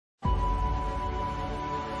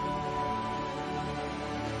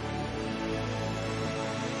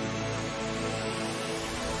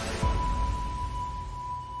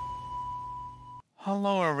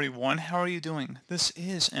Hello everyone, how are you doing? This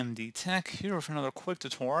is MD Tech here with another quick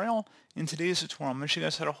tutorial. In today's tutorial, I'm going to show you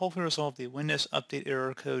guys how to hopefully resolve the Windows Update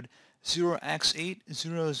error code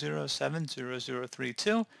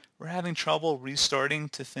 0x80070032. We're having trouble restarting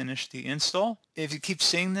to finish the install. If you keep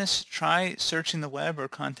seeing this, try searching the web or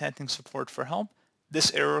contacting support for help.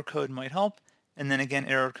 This error code might help. And then again,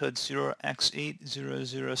 error code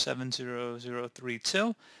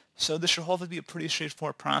 0x80070032. So this should hopefully be a pretty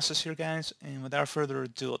straightforward process here, guys, and without further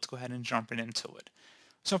ado, let's go ahead and jump right into it.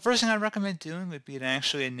 So first thing I'd recommend doing would be to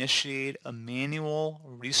actually initiate a manual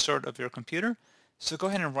restart of your computer. So go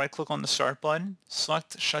ahead and right-click on the Start button,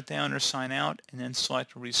 select Shutdown or Sign Out, and then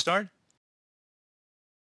select Restart.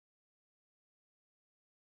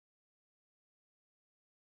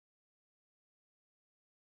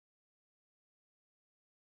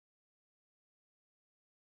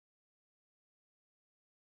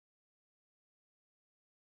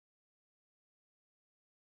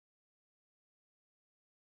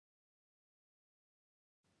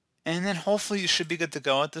 And then hopefully you should be good to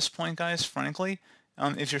go at this point, guys, frankly.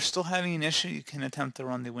 If you're still having an issue, you can attempt to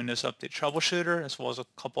run the Windows Update Troubleshooter, as well as a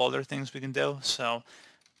couple other things we can do. So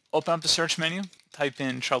open up the search menu, type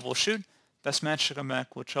in Troubleshoot. Best match should come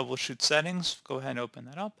back with Troubleshoot Settings. Go ahead and open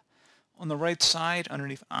that up. On the right side,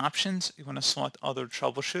 underneath Options, you want to select Other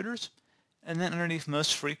Troubleshooters. And then underneath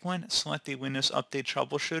Most Frequent, select the Windows Update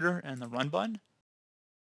Troubleshooter and the Run button.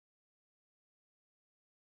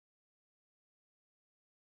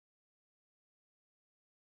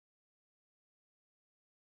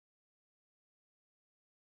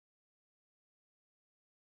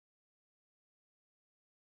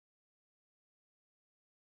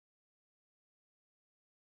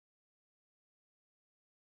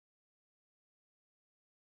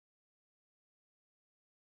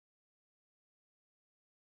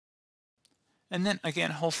 And then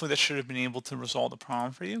again, hopefully that should have been able to resolve the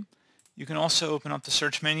problem for you. You can also open up the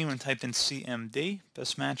search menu and type in CMD.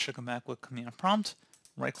 Best match should come back with command prompt.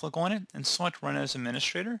 Right click on it and select Run as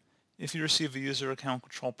Administrator. If you receive a user account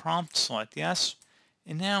control prompt, select Yes.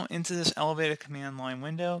 And now into this elevated command line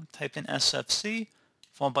window, type in SFC,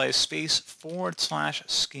 followed by a space /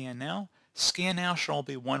 scan now. Scan now should all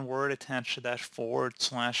be one word attached to that /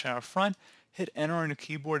 out front. Hit enter on your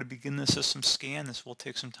keyboard to begin the system scan. This will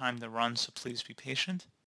take some time to run, so please be patient.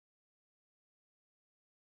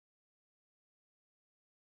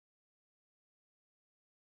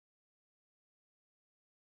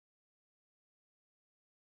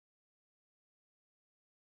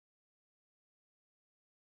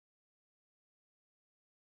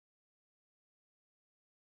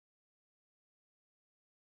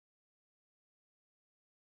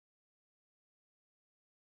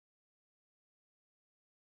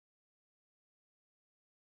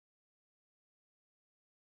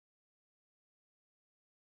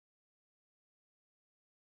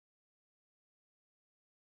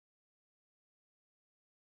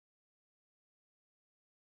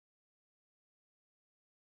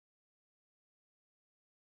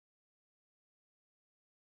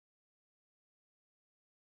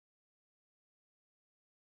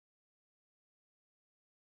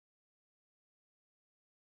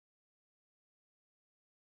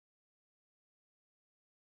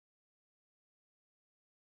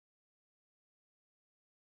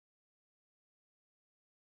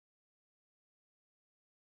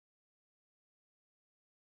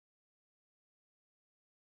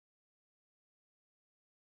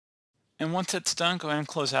 And once it's done, go ahead and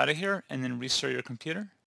close out of here and then restart your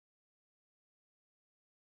computer.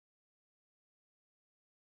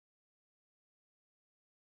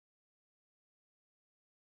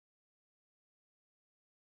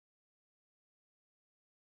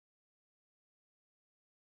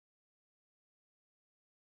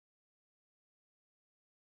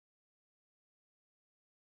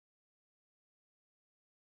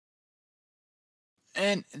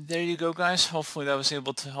 And there you go, guys. Hopefully that was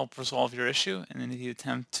able to help resolve your issue. And then if you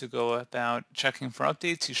attempt to go about checking for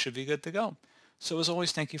updates, you should be good to go. So as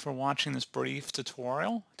always, thank you for watching this brief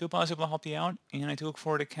tutorial. I do hope I was able to help you out, and I do look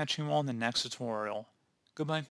forward to catching you all in the next tutorial. Goodbye.